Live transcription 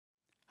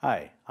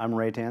Hi, I'm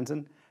Ray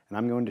Tanzen, and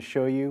I'm going to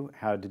show you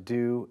how to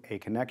do a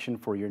connection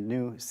for your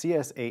new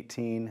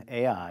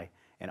CS18AI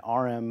and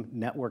RM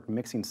network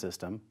mixing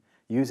system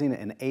using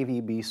an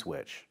AVB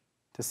switch.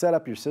 To set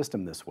up your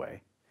system this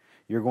way,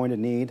 you're going to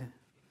need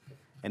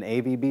an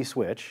AVB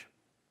switch,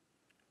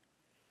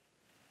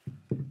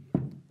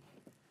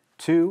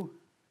 2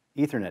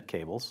 Ethernet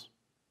cables,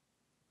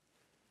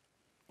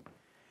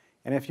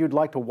 and if you'd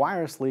like to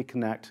wirelessly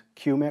connect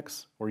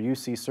QMix or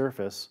UC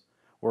Surface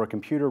or a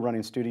computer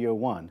running Studio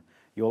One,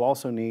 you'll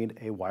also need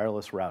a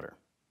wireless router.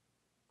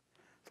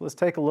 So let's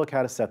take a look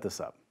how to set this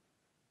up.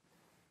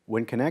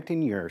 When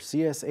connecting your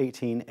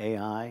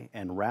CS18AI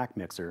and rack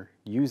mixer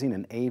using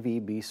an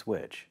AVB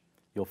switch,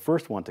 you'll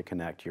first want to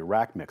connect your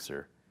rack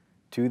mixer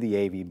to the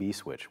AVB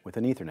switch with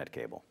an Ethernet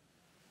cable.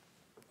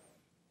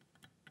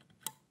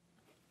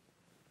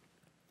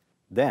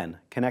 Then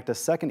connect a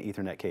second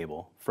Ethernet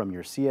cable from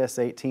your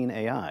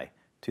CS18AI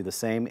to the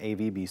same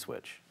AVB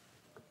switch.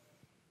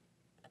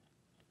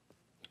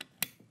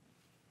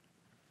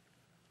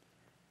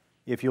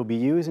 If you'll be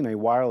using a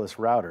wireless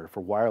router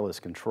for wireless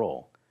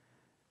control,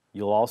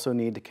 you'll also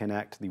need to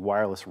connect the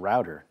wireless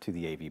router to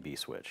the AVB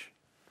switch.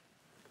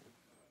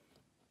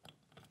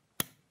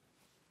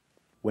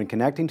 When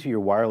connecting to your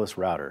wireless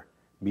router,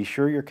 be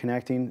sure you're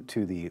connecting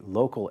to the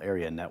local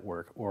area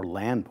network or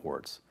LAN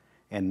ports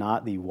and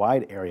not the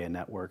wide area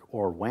network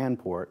or WAN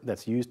port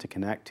that's used to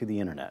connect to the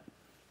internet.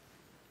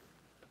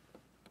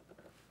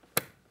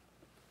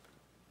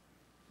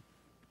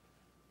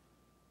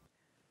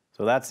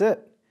 So that's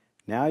it.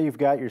 Now you've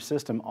got your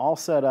system all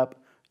set up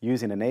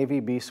using an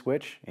AVB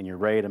switch and you're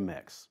ready to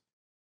mix.